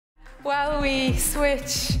while we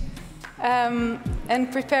switch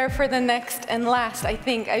and prepare for the next and last,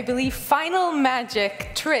 I believe, final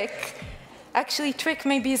magic trick. Actually, trick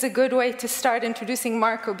maybe is a good way to start introducing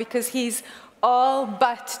Marco, because he's all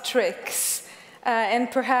but tricks.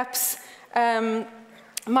 And perhaps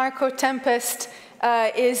Marco Tempest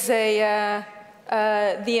is the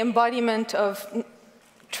embodiment of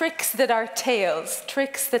tricks that are tales,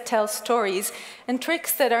 tricks that tell stories, and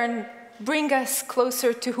tricks that bring us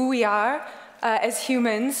closer to who we are as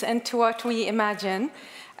humans and to what we imagine.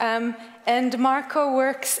 And Marco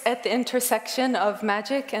works at the intersection of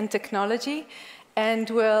magic and technology, and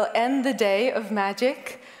will end the day of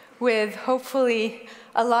magic with hopefully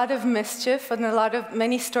a lot of mischief and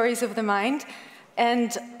many stories of the mind.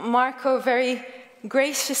 And Marco very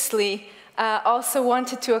graciously also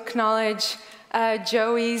wanted to acknowledge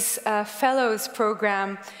Joey's Fellows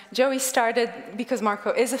program. Joey started, because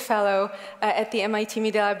Marco is a fellow at the MIT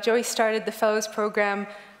Media Lab, Joey started the Fellows program,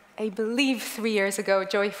 I believe 3 years ago.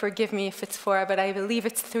 Joey, forgive me if it's 4, but I believe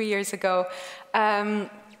it's 3 years ago. And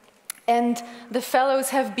the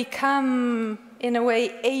Fellows have become, in a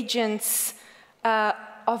way, agents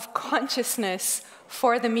of consciousness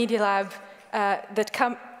for the Media Lab that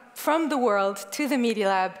come from the world to the Media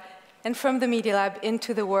Lab, and from the Media Lab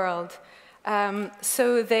into the world.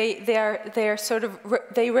 So they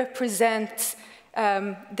represent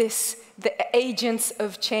the agents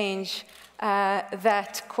of change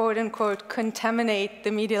that, quote unquote, contaminate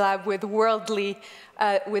the Media Lab with the worldly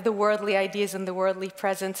ideas and the worldly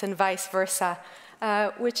presence, and vice versa,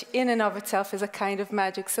 which in and of itself is a kind of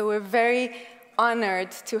magic. So we're very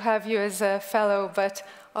honored to have you as a fellow, but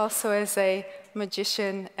also as a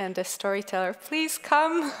magician and a storyteller. Please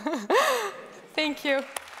come. Thank you.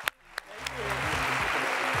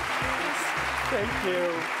 Thank you.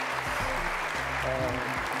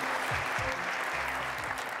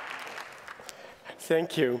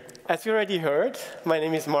 Thank you. As you already heard, my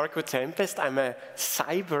name is Marco Tempest. I'm a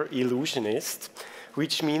cyber illusionist,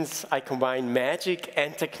 which means I combine magic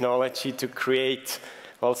and technology to create,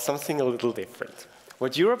 well, something a little different.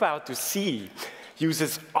 What you're about to see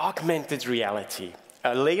uses augmented reality,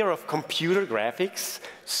 a layer of computer graphics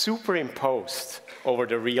superimposed over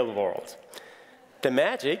the real world. The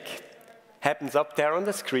magic happens up there on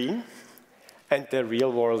the screen, and the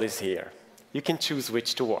real world is here. You can choose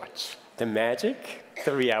which to watch: the magic,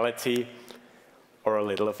 the reality, or a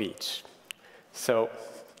little of each. So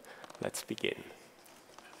let's begin.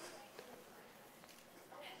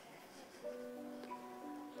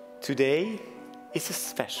 Today is a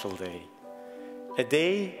special day, a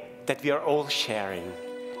day that we are all sharing,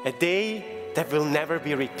 a day that will never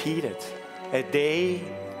be repeated, a day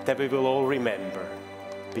that we will all remember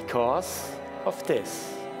because of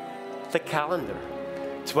this, the calendar.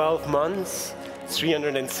 12 months,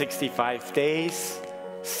 365 days,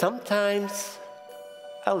 sometimes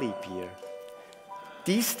a leap year.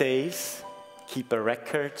 These days keep a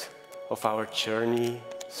record of our journey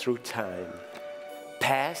through time,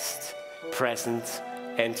 past, present,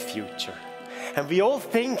 and future. And we all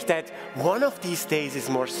think that one of these days is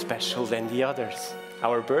more special than the others.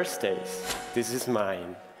 Our birthdays. This is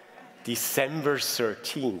mine, December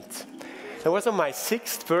 13th. It was on my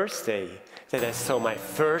 6th birthday that I saw my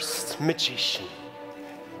first magician.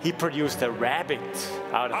 He produced a rabbit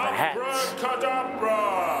out of a hat.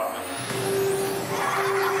 Abracadabra!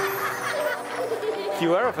 If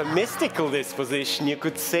you are of a mystical disposition, you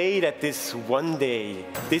could say that this one day,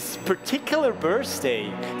 this particular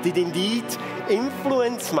birthday, did indeed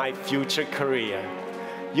influence my future career.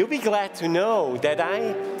 You'll be glad to know that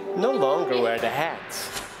I no longer wear the hat.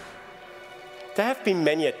 There have been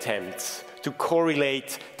many attempts to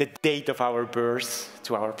correlate the date of our birth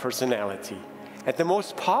to our personality. And the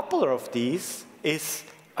most popular of these is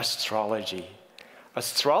astrology.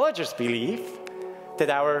 Astrologers believe that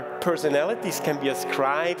our personalities can be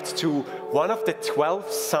ascribed to one of the 12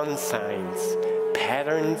 sun signs,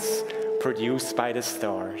 patterns produced by the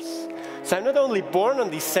stars. So I'm not only born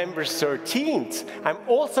on December 13th, I'm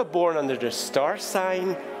also born under the star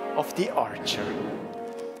sign of the Archer,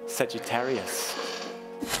 Sagittarius.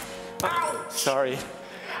 Oh, sorry.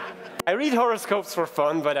 I read horoscopes for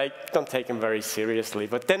fun, but I don't take them very seriously.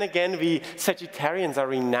 But then again, we Sagittarians are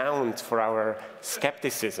renowned for our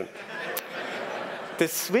skepticism. The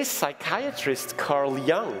Swiss psychiatrist Carl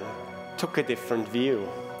Jung took a different view.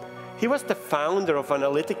 He was the founder of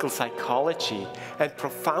analytical psychology and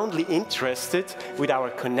profoundly interested with our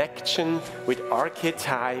connection with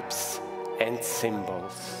archetypes and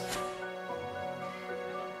symbols.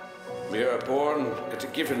 We are born at a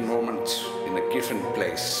given moment in a given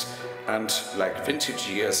place And like vintage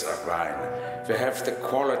years of wine, we have the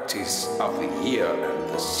qualities of the year and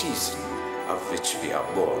the season of which we are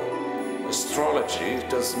born. Astrology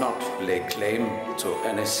does not lay claim to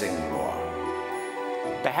anything more.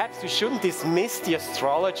 Perhaps we shouldn't dismiss the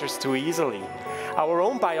astrologers too easily. Our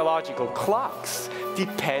own biological clocks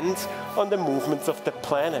depend on the movements of the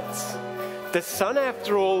planets. The sun,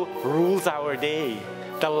 after all, rules our day.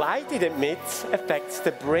 The light it emits affects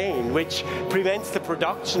the brain, which prevents the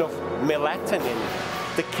production of melatonin,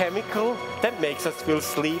 the chemical that makes us feel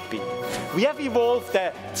sleepy. We have evolved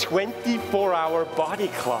a 24-hour body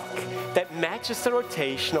clock that matches the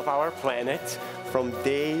rotation of our planet from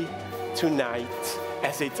day to night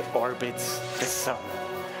as it orbits the sun.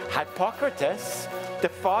 Hippocrates, the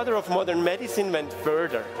father of modern medicine, went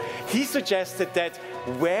further. He suggested that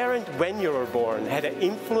where and when you were born had an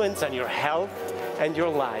influence on your health and your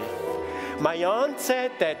life. My aunt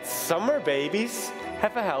said that summer babies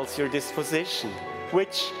have a healthier disposition,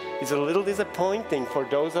 which is a little disappointing for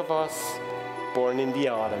those of us born in the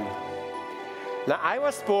autumn. Now, I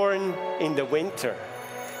was born in the winter,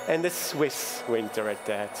 and the Swiss winter at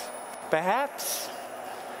that. Perhaps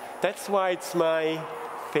that's why it's my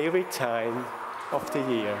favorite time of the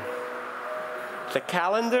year. The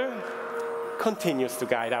calendar continues to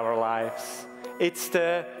guide our lives. It's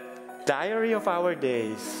the diary of our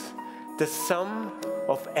days, the sum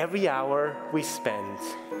of every hour we spend.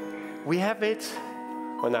 We have it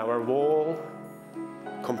on our wall,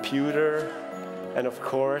 computer, and of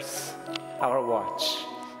course, our watch.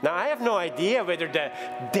 Now, I have no idea whether the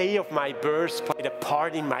day of my birth played a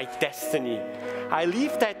part in my destiny. I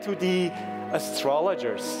leave that to the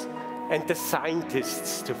astrologers and the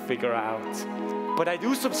scientists to figure out. But I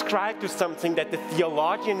do subscribe to something that the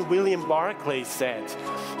theologian William Barclay said.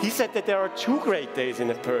 He said that there are two great days in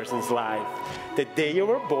a person's life: the day you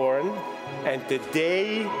were born and the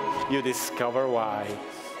day you discover why.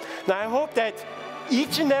 Now, I hope that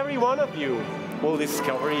each and every one of you will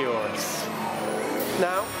discover yours.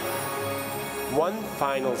 Now, one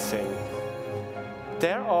final thing.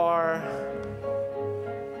 There are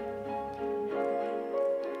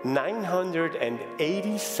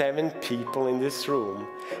 987 people in this room.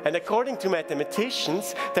 And according to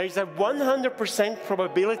mathematicians, there is a 100%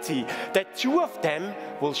 probability that two of them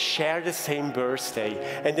will share the same birthday,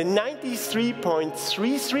 and a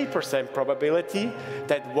 93.33% probability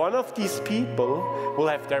that one of these people will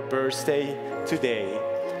have their birthday today.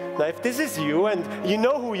 Now, if this is you and you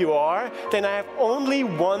know who you are, then I have only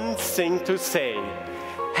one thing to say.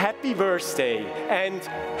 Happy birthday and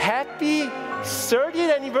happy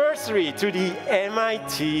 30th anniversary to the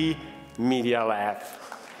MIT Media Lab.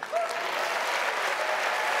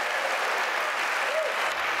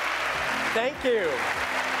 Thank you.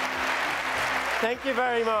 Thank you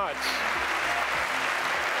very much.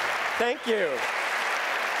 Thank you.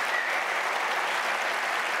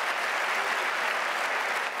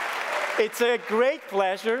 It's a great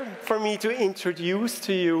pleasure for me to introduce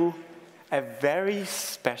to you a very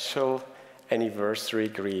special anniversary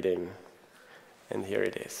greeting. And here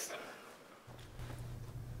it is.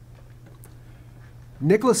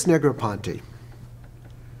 Nicholas Negroponte,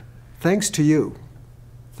 thanks to you,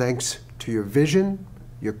 thanks to your vision,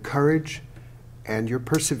 your courage, and your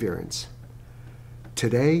perseverance,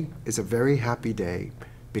 today is a very happy day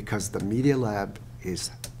because the Media Lab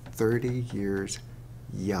is 30 years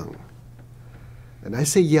young. And I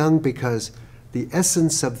say young because the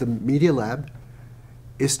essence of the Media Lab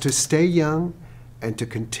is to stay young and to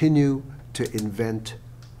continue to invent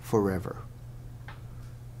forever.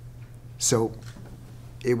 So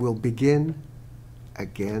it will begin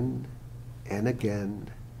again and again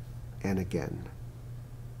and again.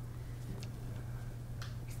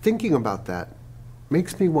 Thinking about that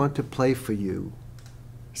makes me want to play for you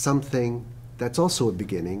something that's also a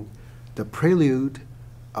beginning, the prelude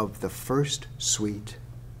of the first suite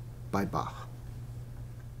by Bach.